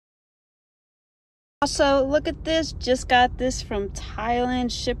Also, look at this. Just got this from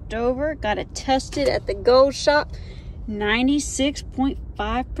Thailand, shipped over. Got it tested at the gold shop.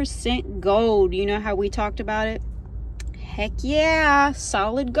 96.5% gold. You know how we talked about it? Heck yeah,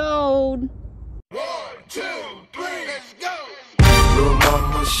 solid gold. 1, 2, 3, let's go. Little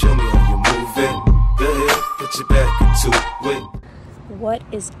mama, show me how you move it. Go ahead, put your back into it. What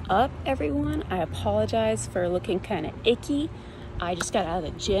is up, everyone? I apologize for looking kind of icky. I just got out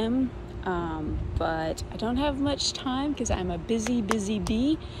of the gym, but I don't have much time because I'm a busy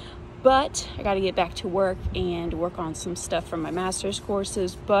bee. But I got to get back to work and work on some stuff from my master's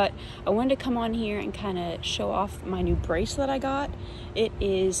courses. But I wanted to come on here and kind of show off my new bracelet I got. It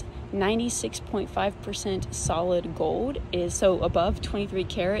is 96.5% solid gold. It is so above 23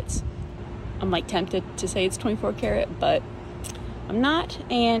 carats. I'm like tempted to say it's 24 karat, but I'm not.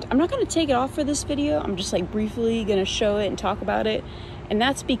 And I'm not going to take it off for this video. I'm just like briefly going to show it and talk about it. And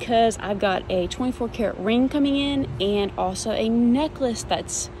that's because I've got a 24 karat ring coming in and also a necklace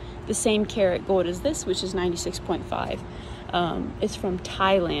that's the same carat gold as this, which is 96.5. It's from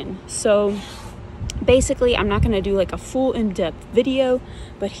Thailand. So basically, I'm not going to do like a full in-depth video,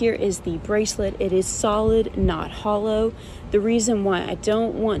 but here is the bracelet. It is solid, not hollow. The reason why I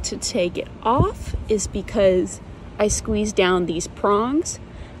don't want to take it off is because I squeezed down these prongs.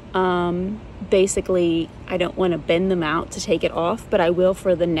 Basically, I don't want to bend them out to take it off, but I will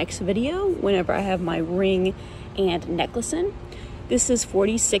for the next video whenever I have my ring and necklace in. This is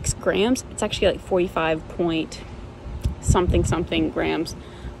 46 grams. It's actually like 45 point something grams,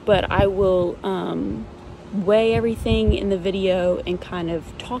 but I will weigh everything in the video and kind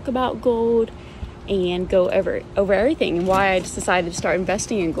of talk about gold and go over everything and why I just decided to start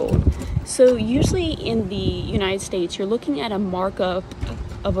investing in gold. So usually in the United States, you're looking at a markup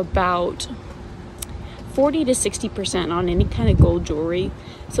of about 40 to 60% on any kind of gold jewelry.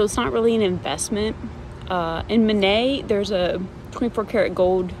 So it's not really an investment. In Monet, there's a 24 karat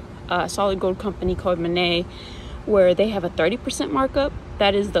gold, solid gold company called Monet, where they have a 30% markup.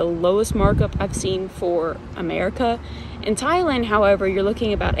 That is the lowest markup I've seen for America. In Thailand, however, you're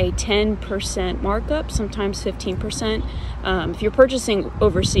looking about a 10% markup, sometimes 15%. If you're purchasing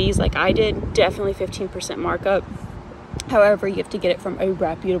overseas like I did, definitely 15% markup. However, you have to get it from a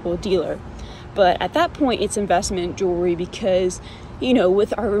reputable dealer. But at that point, it's investment jewelry because, you know,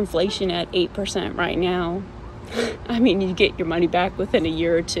 with our inflation at 8% right now, I mean, you get your money back within a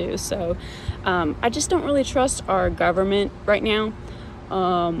year or two. So I just don't really trust our government right now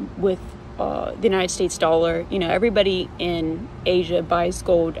with the United States dollar. You know, everybody in Asia buys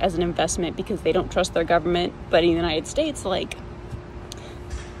gold as an investment because they don't trust their government. But in the United States, like,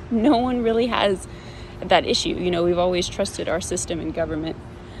 no one really has that issue. You know, we've always trusted our system and government.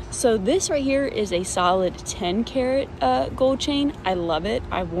 So this right here is a solid 10 karat gold chain. I love it.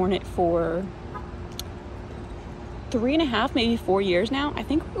 I've worn it for 3.5, maybe 4 years now. I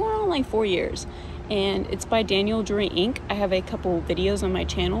think we're on like 4 years, and it's by Daniel Jewelry Inc. I have a couple videos on my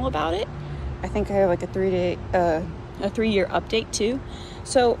channel about it. I think I have like a 3-year update too.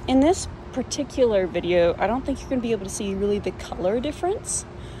 So in this particular video, I don't think you're gonna be able to see really the color difference.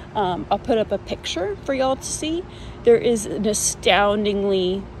 I'll put up a picture for y'all to see. There is an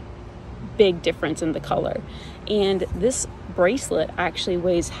astoundingly big difference in the color, and this bracelet actually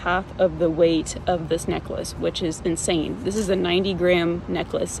weighs half of the weight of this necklace, which is insane. This is a 90-gram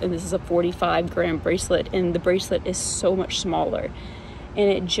necklace and this is a 45-gram bracelet, and the bracelet is so much smaller, and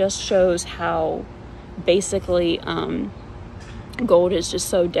it just shows how basically gold is just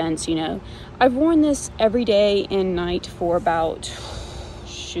so dense. You know, I've worn this every day and night for about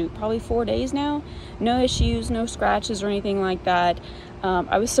probably 4 days now. No issues, no scratches or anything like that.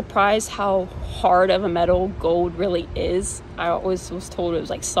 I was surprised how hard of a metal gold really is. I always was told it was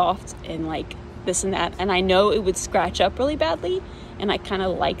like soft and like this and that, and I know it would scratch up really badly, and I kind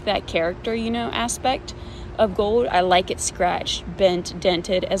of like that character, you know, aspect of gold. I like it scratched, bent,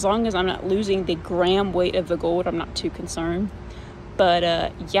 dented. As long as I'm not losing the gram weight of the gold, I'm not too concerned.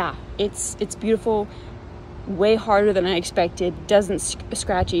 But yeah, it's beautiful. Way harder than I expected. Doesn't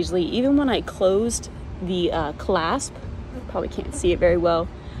scratch easily. Even when I closed the clasp, probably can't see it very well,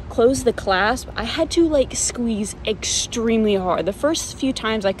 close the clasp, I had to like squeeze extremely hard. The first few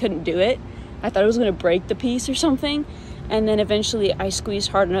times I couldn't do it. I thought it was going to break the piece or something, and then eventually I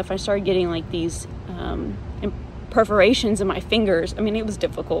squeezed hard enough. I started getting like these perforations in my fingers. I mean, it was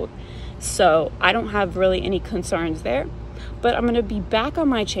difficult. So I don't have really any concerns there. But I'm going to be back on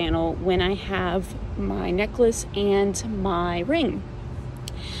my channel when I have my necklace and my ring.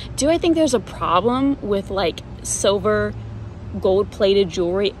 Do I think there's a problem with like silver gold plated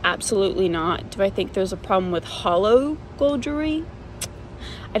jewelry? Absolutely not. Do I think there's a problem with hollow gold jewelry?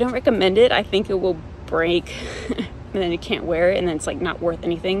 I don't recommend it. I think it will break and then you can't wear it, and then it's like not worth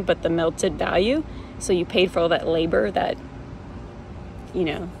anything but the melted value. So you paid for all that labor that, you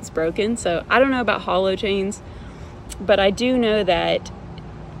know, is broken. So I don't know about hollow chains, but I do know that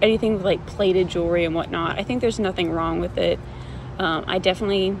anything with like plated jewelry and whatnot, I think there's nothing wrong with it. I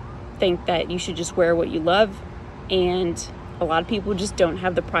definitely think that you should just wear what you love, and a lot of people just don't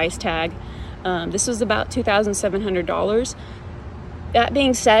have the price tag. This was about $2,700. That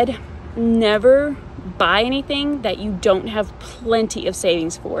being said, never buy anything that you don't have plenty of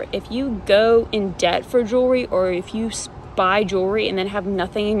savings for. If you go in debt for jewelry, or if you buy jewelry and then have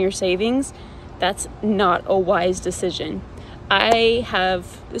nothing in your savings, that's not a wise decision.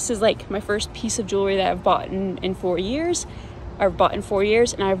 This is like my first piece of jewelry that I've bought in 4 years. I've bought in 4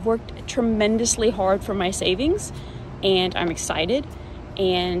 years, and I've worked tremendously hard for my savings, and I'm excited.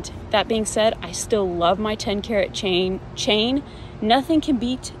 And that being said, I still love my 10 karat chain. Nothing can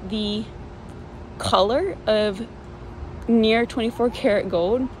beat the color of near 24 karat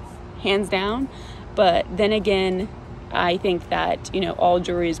gold, hands down. But then again, I think that, you know, all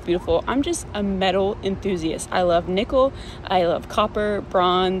jewelry is beautiful. I'm just a metal enthusiast. I love nickel, I love copper,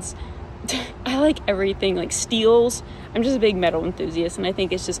 bronze. I like everything, like steels. I'm just a big metal enthusiast, and I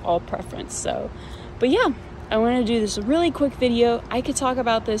think it's just all preference. So, but yeah, I want to do this really quick video. I could talk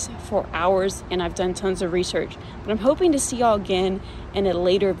about this for hours, and I've done tons of research, but I'm hoping to see y'all again in a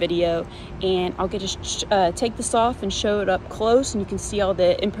later video, and I'll get to take this off and show it up close, and you can see all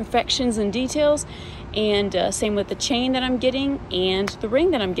the imperfections and details. And same with the chain that I'm getting and the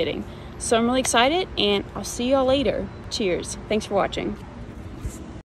ring that I'm getting. So I'm really excited, and I'll see y'all later. Cheers. Thanks for watching.